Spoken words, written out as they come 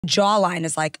Jawline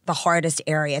is like the hardest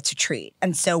area to treat.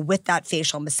 And so with that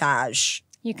facial massage,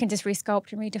 you can just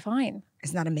resculpt and redefine.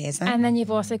 Isn't that amazing? And then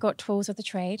you've also got tools of the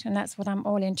trade, and that's what I'm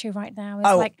all into right now,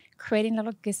 is like creating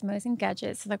little gizmos and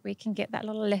gadgets so that we can get that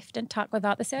little lift and tuck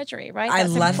without the surgery, right? I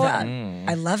love that.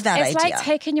 I love that idea. It's like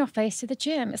taking your face to the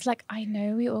gym. It's like, I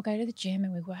know we all go to the gym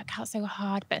and we work out so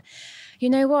hard, but you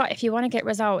know what? If you want to get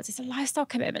results, it's a lifestyle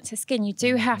commitment to skin. You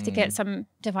do have to get some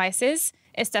devices.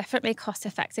 It's definitely cost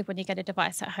effective when you get a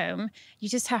device at home. You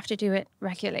just have to do it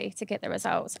regularly to get the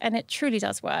results. And it truly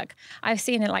does work. I've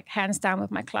seen it like hands down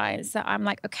with my clients that I'm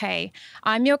like, okay,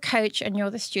 I'm your coach and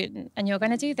you're the student and you're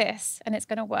going to do this and it's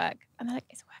going to work. And they're like,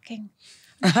 it's working.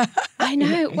 I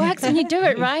know it works when you do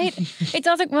it, right? It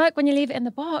doesn't work when you leave it in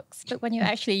the box, but when you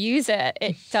actually use it,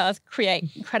 it does create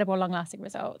incredible long-lasting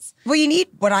results. Well, you need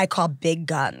what I call big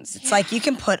guns. It's like you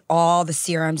can put all the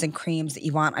serums and creams that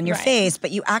you want on your face,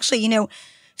 but you actually, you know,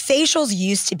 facials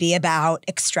used to be about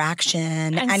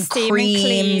extraction and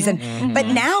creams, but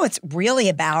now it's really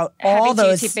about all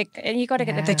those big, and you got to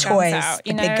get the big toys, guns out,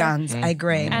 the big guns. I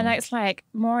agree. And it's like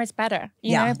more is better.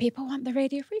 You know, people want the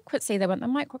radio frequency, they want the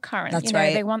microcurrent. That's you know,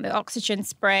 right. They want the oxygen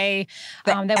spray.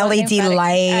 The LED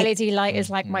light. LED light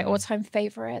is like my all-time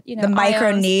favorite. You know, the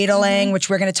micro needling, which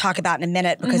we're going to talk about in a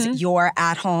minute, because your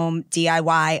at-home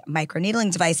DIY micro needling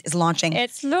device is launching.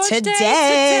 It's launched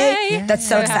today. Yeah. That's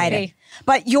so exciting.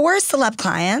 But your celeb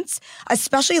clients,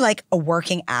 especially like a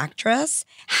working actress,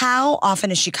 how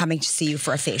often is she coming to see you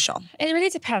for a facial? It really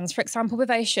depends. For example, with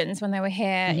Oceans, when they were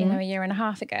here, you know, a year and a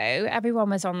half ago, everyone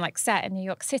was on like set in New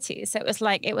York City. So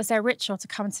it was their ritual to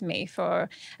come to me for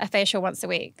a facial once a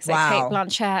week. So Kate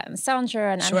Blanchett and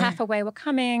Sandra and Anne Hathaway were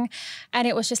coming. And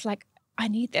it was just like, I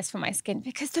need this for my skin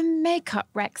because the makeup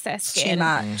wrecks their skin. Too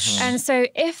much. And so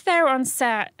if they're on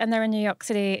set and they're in New York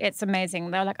City, it's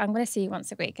amazing. They're like, I'm going to see you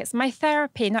once a week. It's my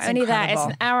therapy. Not only that, it's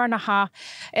an hour and a half.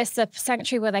 It's a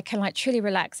sanctuary where they can like truly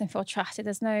relax and feel trusted.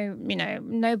 There's no, you know,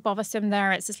 no bothersome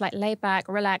there. It's just like lay back,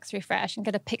 relax, refresh, and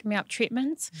get a pick-me-up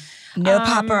treatment. No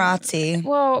paparazzi.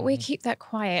 Well, we keep that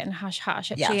quiet and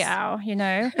hush-hush at GL, you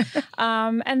know.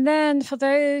 And then for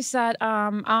those that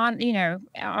aren't, you know,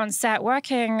 on set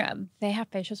working, they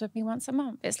have facials with me once a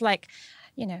month. It's like,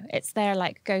 you know, it's their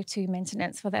like go-to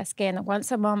maintenance for their skin.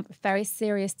 Once a month, very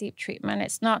serious deep treatment.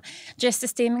 It's not just a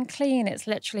steam and clean. It's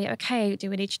literally, okay, do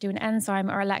we need to do an enzyme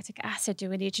or a lactic acid? Do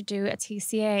we need to do a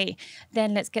TCA?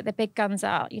 Then let's get the big guns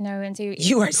out, you know, and do...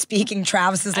 You are speaking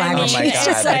Travis's language. Oh my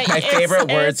God, like my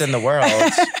favorite words in the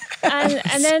world.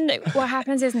 And then what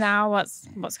happens is now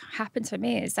what's happened to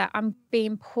me is that I'm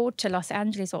being pulled to Los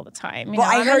Angeles all the time. Well,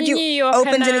 I heard you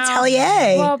opened an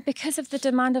atelier. Well, because of the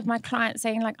demand of my clients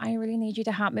saying like, I really need you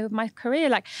to help me with my career.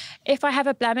 Like if I have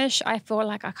a blemish, I feel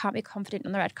like I can't be confident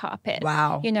on the red carpet.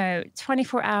 Wow. You know,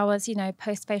 24 hours, you know,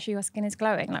 post-facial, your skin is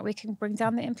glowing. Like we can bring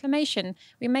down the inflammation.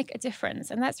 We make a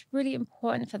difference. And that's really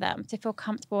important for them to feel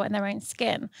comfortable in their own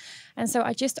skin. And so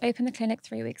I just opened the clinic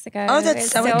 3 weeks ago. Oh, that's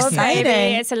so exciting.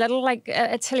 Baby. It's a little like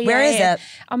atelier. Where is it?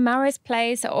 On Melrose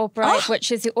Place at Albright,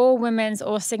 which is the all-women's,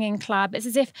 all-singing club. It's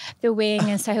as if the Wing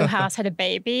and Soho House had a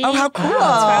baby. Oh, how cool.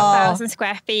 12,000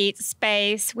 square feet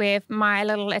space with my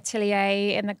little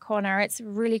atelier in the corner. It's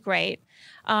really great.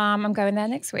 I'm going there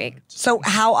next week. So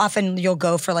how often you'll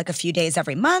go for like a few days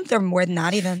every month or more than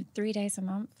that even? 3 days a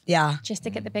month. Yeah. Just to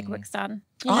get the big works done.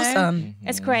 Awesome.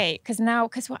 It's great because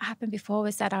what happened before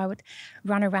was that I would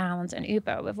run around and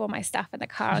Uber with all my stuff in the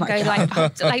car and go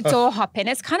like door hopping.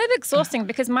 It's kind of exhausting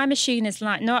because my machine is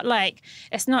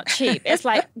it's not cheap. It's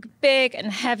like big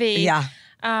and heavy. Yeah.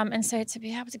 And so to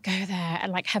be able to go there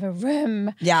and like have a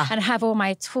room and have all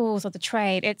my tools of the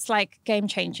trade, it's like game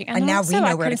changing. And now we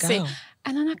know where to go.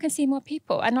 And then I can see more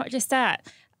people. And not just that,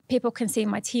 people can see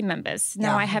my team members.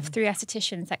 Now I have 3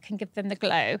 estheticians that can give them the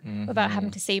glow without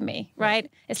having to see me,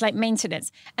 right? It's like maintenance.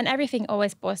 And everything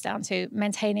always boils down to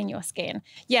maintaining your skin.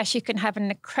 Yes, you can have an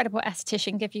incredible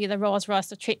esthetician give you the Rolls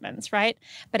Royce of treatments, right?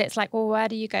 But it's like, well, where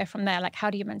do you go from there? Like, how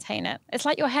do you maintain it? It's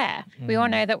like your hair. We all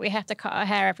know that we have to cut our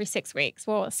hair every 6 weeks.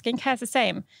 Well, skincare is the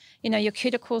same. You know, your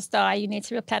cuticles die, you need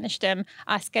to replenish them.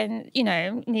 Our skin, you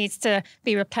know, needs to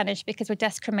be replenished because we're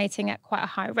desquamating at quite a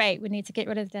high rate. We need to get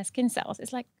rid of the dead skin cells.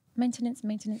 It's like maintenance,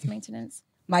 maintenance, maintenance.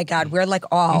 My God, we're like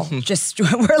all just,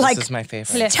 we're like, this is my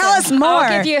favorite. Listen, tell us more.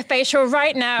 I'll give you a facial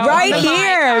right now. Right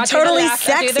here. Totally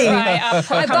sexy. I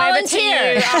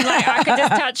volunteer. I'm like, I could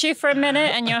just touch you for a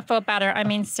minute and you'll feel better. I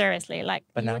mean, seriously, like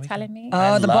you were telling me.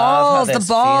 Oh, the balls, the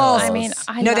balls. I mean,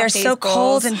 I no, love they're these so balls.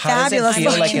 cold and How does it fabulous.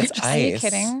 feel like it's Are you ice?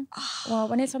 kidding? Well,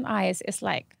 when it's on ice, it's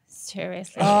like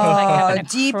luxuriously.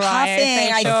 Deep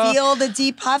puffing. I feel the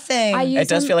deep puffing. It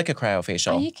does feel like a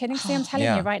cryofacial. Are you kidding? See, I'm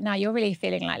telling you right now, you're really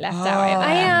feeling like left out.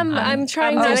 I am. I'm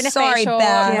trying to. doing a facial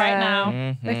right now.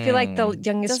 Mm-hmm. I feel like the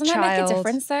youngest Doesn't child. that make a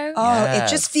difference though? It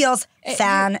just feels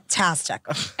fantastic.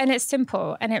 And it's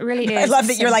simple, and it really is. I love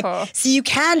that simple. you're like, so you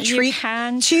can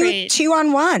treat two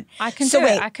on one. I can do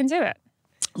it. I can do it.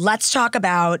 Let's talk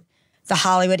about the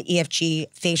Hollywood EFG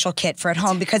facial kit for at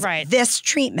home, because this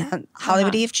treatment,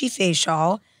 Hollywood EFG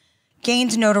facial,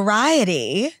 gained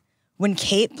notoriety when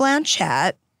Cate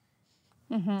Blanchett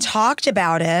talked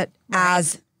about it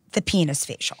as the penis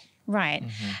facial. Right.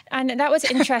 And that was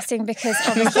interesting because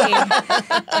obviously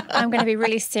I'm going to be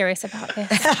really serious about this.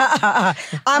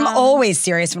 I'm always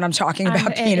serious when I'm talking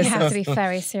about penises. You have to be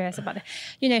very serious about it.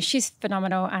 You know, she's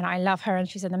phenomenal and I love her and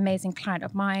she's an amazing client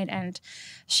of mine. And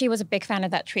she was a big fan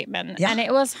of that treatment. Yeah. And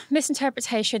it was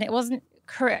misinterpretation. It wasn't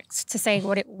correct to say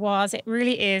what it was. It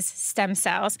really is stem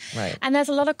cells. Right. And there's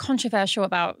a lot of controversial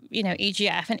about, you know,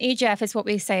 EGF. And EGF is what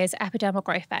we say is epidermal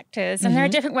growth factors. And there are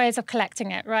different ways of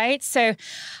collecting it, right? So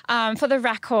for the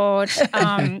record,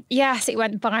 yes, it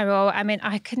went viral. I mean,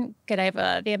 I couldn't get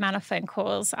over the amount of phone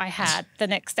calls I had the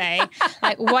next day.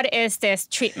 Like, what is this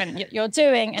treatment you're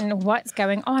doing and what's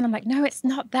going on? I'm like, no, it's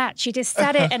not that. She just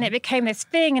said it and it became this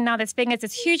thing. And now this thing is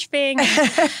this huge thing.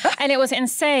 And it was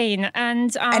insane.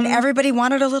 And everybody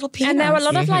wanted a little penis. And there were a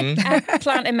lot of like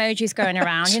eggplant emojis going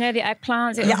around. You know, the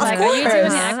eggplants. It was like, are you doing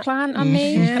the eggplant on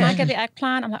me? Can I get the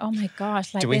eggplant? I'm like, oh my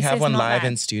gosh. Like, do we have one live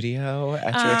in studio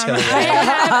at your atelier?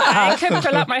 I could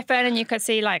pull up my phone and you could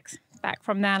see like back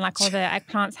from there, like all the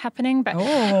eggplants happening. But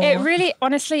it really,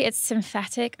 honestly, it's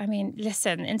synthetic. I mean,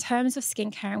 listen, in terms of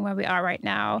skincare and where we are right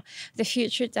now, the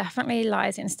future definitely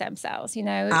lies in stem cells. You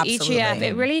know, Absolutely. EGF,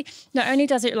 it really, not only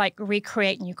does it like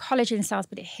recreate new collagen cells,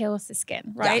 but it heals the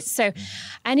skin, right? Yes. So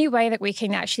any way that we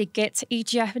can actually get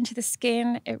EGF into the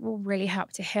skin, it will really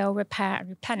help to heal, repair, and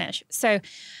replenish. So,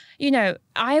 you know,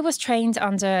 I was trained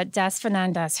under Des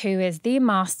Fernandez, who is the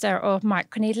master of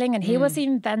microneedling, and he was the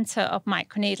inventor of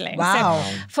microneedling. Wow.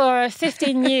 So for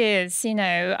 15 years, you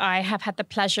know, I have had the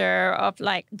pleasure of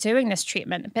like doing this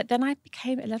treatment, but then I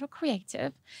became a little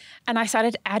creative and I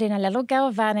started adding a little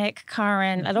galvanic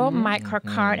current, a little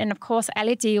microcurrent, and of course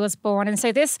LED was born. And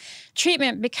so this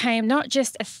treatment became not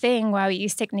just a thing where you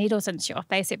stick needles into your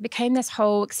face, it became this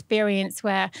whole experience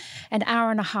where an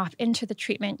hour and a half into the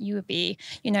treatment, you would be,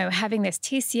 you know, having this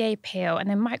TCA peel and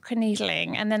then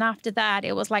microneedling. And then after that,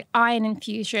 it was like iron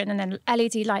infusion and then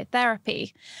LED light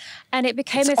therapy. And it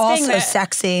became this also thing that...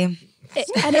 sexy.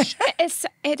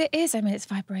 It is. I mean, it's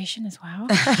vibration as well.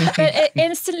 But it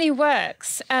instantly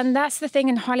works. And that's the thing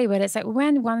in Hollywood. It's like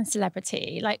when one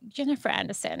celebrity, like Jennifer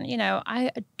Aniston, you know,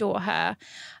 I adore her.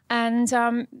 And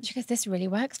she goes, this really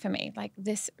works for me. Like,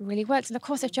 this really works. And of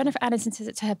course, if Jennifer Aniston says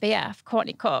it to her BF,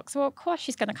 Courtney Cox, well, of course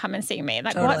she's going to come and see me.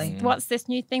 Like, what's this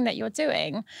new thing that you're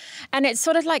doing? And it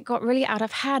sort of like got really out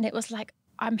of hand. It was like,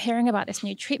 I'm hearing about this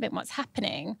new treatment. What's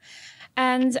happening?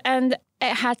 And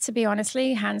it had to be,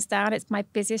 honestly, hands down, it's my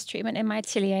busiest treatment in my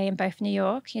atelier in both New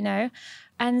York, you know.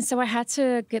 And so I had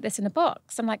to get this in a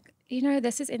box. I'm like, you know,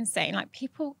 this is insane. Like,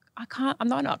 people, I'm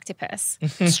not an octopus.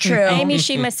 It's true. Amy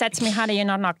Schumer said to me, honey, you're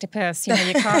not an octopus. You know,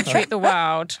 you can't treat the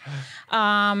world.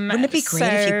 Wouldn't it be great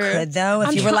if you could, though?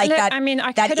 If you were like that,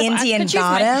 that Indian goddess?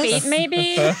 I could use my feet,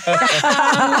 maybe.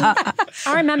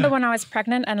 I remember when I was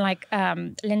pregnant and like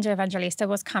Linda Evangelista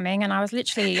was coming and I was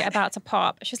literally about to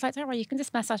pop. She's like, don't worry, you can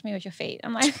just massage me with your feet.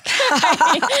 I'm like,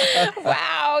 okay.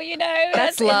 Wow, you know,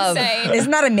 that's love. Insane.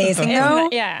 Isn't that amazing, though?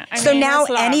 Yeah. So now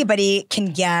anybody can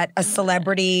get a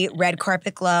celebrity red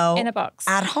carpet glow in a box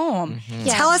at home.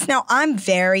 Yeah. Tell us now, I'm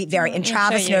very, and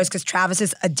Travis knows because Travis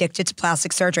is addicted to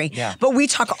plastic surgery. Yeah. But we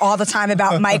talk all the time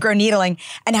about microneedling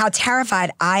and how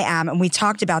terrified I am. And we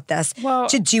talked about this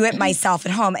to do it myself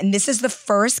at home. And this is the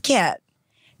first kit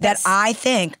that I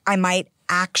think I might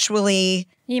actually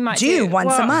do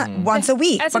once a month, once a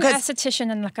week. As an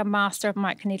esthetician and like a master of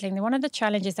microneedling, one of the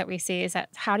challenges that we see is that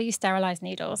how do you sterilize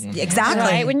needles? Exactly.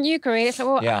 Right? When you agree, it's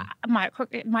like, well,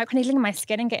 microneedling in my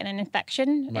skin and getting an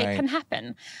infection, it can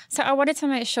happen. So I wanted to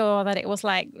make sure that it was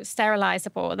like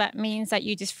sterilizable. That means that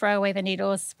you just throw away the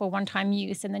needles for one-time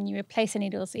use and then you replace the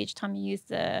needles each time you use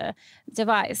the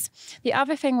device. The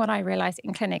other thing what I realized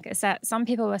in clinic is that some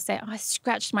people will say, oh, I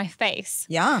scratched my face.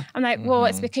 Yeah. I'm like, well,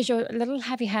 it's because you're a little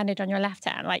heavy-handed on your left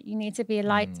hand. Like, you need to be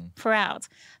light throughout.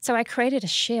 So I created a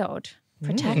shield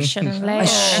protection layer. A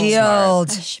shield.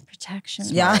 Protection.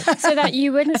 Yeah. So that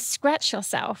you wouldn't scratch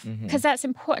yourself, because that's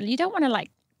important. You don't want to like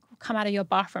come out of your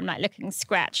bathroom like looking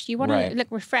scratched. You want to look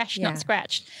refreshed, not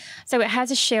scratched. So it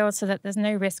has a shield so that there's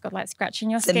no risk of like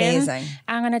scratching your skin. Amazing.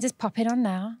 I'm going to just pop it on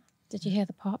now. Did you hear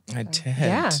the pop? I did.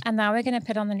 Yeah. And now we're going to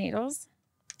put on the needles.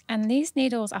 And these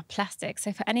needles are plastic.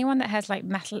 So for anyone that has like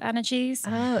metal allergies,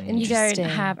 you don't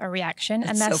have a reaction.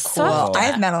 That's and they're so cool. softer. I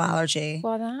have metal allergy.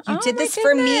 Well, you did this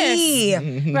for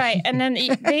me. Right. And then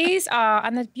these are,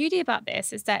 and the beauty about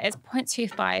this is that it's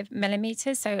 0.25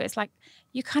 millimeters. So it's like,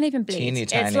 you can't even bleed. Teeny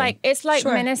tiny. It's like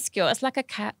minuscule. It's like a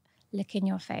cat licking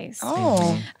your face.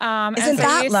 Oh. Isn't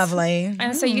that lovely?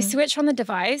 And so you switch on the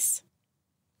device.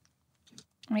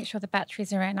 Make sure the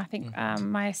batteries are in. I think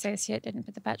my associate didn't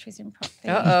put the batteries in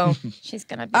properly. She's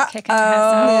going to be kicking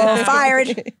herself.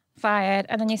 Fired.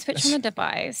 And then you switch on the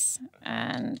device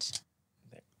and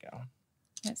there you go.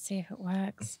 Let's see if it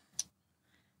works.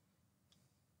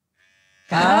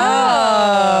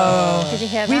 Oh. Did you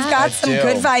hear that? We've got some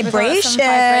good vibration. Some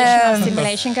vibrational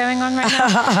stimulation going on right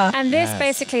now. And this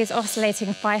basically is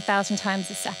oscillating 5,000 times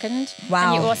a second.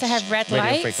 Wow. And you also have red light.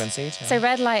 Radio frequency too. So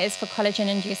red light is for collagen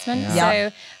inducement. Yeah.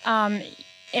 So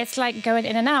it's like going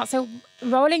in and out. So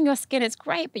rolling your skin is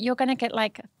great, but you're going to get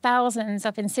like thousands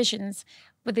of incisions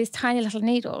with these tiny little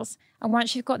needles. And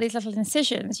once you've got these little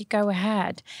incisions, you go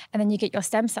ahead and then you get your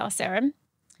stem cell serum.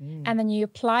 And then you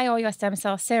apply all your stem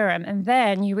cell serum, and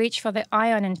then you reach for the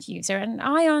ion infuser. And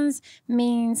ions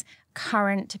means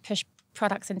current to push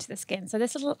products into the skin. So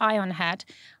this little ion head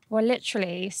will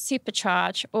literally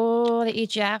supercharge all the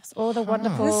EGFs, all the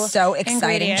wonderful so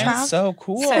exciting, ingredients. Trav. So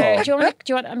cool. So do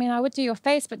you want, I mean, I would do your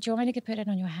face, but do you want me to put it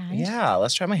on your hand? Yeah,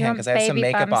 let's try my hand because I have some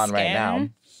makeup on right now.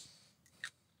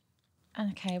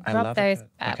 Okay, rub those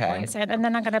bad boys in, and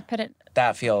then I'm going to put it.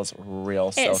 That feels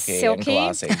real silky and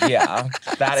glossy. Yeah,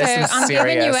 that is some I'm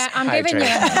serious I'm giving you a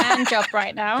hand job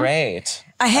right now. Great.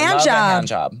 A hand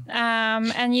job.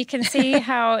 And you can see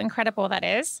how incredible that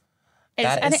is.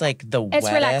 That is like the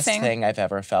wettest relaxing. thing I've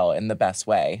ever felt in the best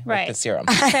way. Right. Like the serum.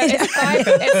 So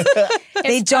it's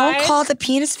They don't call the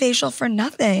penis facial for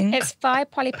nothing. It's 5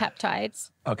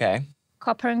 polypeptides. Okay.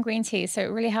 Copper and green tea, so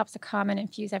it really helps to calm and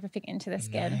infuse everything into the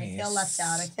skin. Nice. I feel left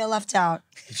out. I feel left out.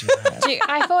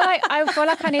 I feel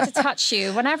like I need to touch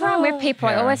you. Whenever I'm with people,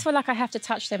 I always feel like I have to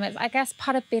touch them. It's, I guess,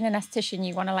 part of being an esthetician,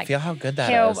 you want to like feel how good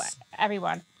that heal is.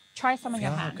 everyone. Try some on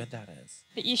your hand. Feel how good that is.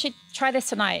 But you should try this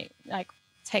tonight. Like,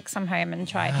 take some home and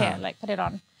try it here. Like, put it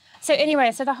on. So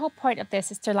anyway, so the whole point of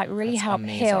this is to like really help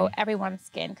heal everyone's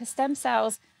skin, because stem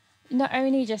cells not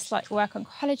only just like work on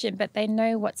collagen, but they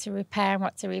know what to repair and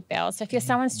what to rebuild. So if you're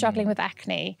someone struggling with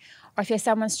acne, or if you're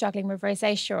someone struggling with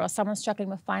rosacea, or someone struggling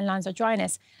with fine lines or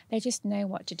dryness, they just know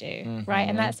what to do, right?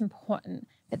 And that's important.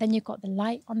 But then you've got the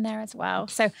light on there as well.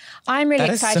 So I'm really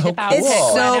excited about it.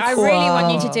 I really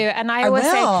want you to do it. And I always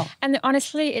say, and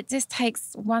honestly, it just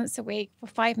takes once a week for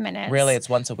 5 minutes. Really, it's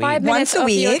once a week. 5 minutes Once a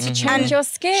week to change your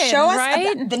skin. Show us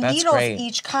right? the needles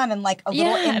each come in like a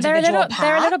little individual pack.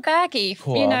 They're a little baggy,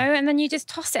 you know, and then you just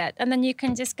toss it, and then you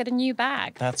can just get a new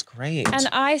bag. That's great. And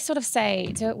I sort of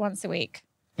say, do it once a week.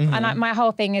 And my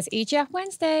whole thing is EGF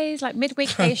Wednesdays, like midweek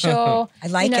facial. I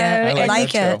like it. I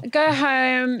like it. Go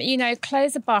home, you know,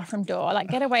 close the bathroom door, like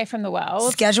get away from the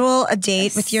world. Schedule a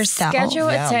date with yourself. Schedule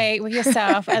a date with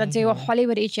yourself and do a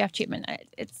Hollywood EGF treatment.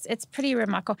 It's pretty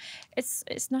remarkable.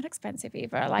 It's not expensive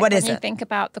either. Like what when is you it? think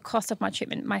about the cost of my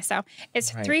treatment myself,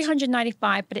 it's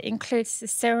 $395, but it includes the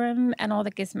serum and all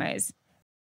the gizmos.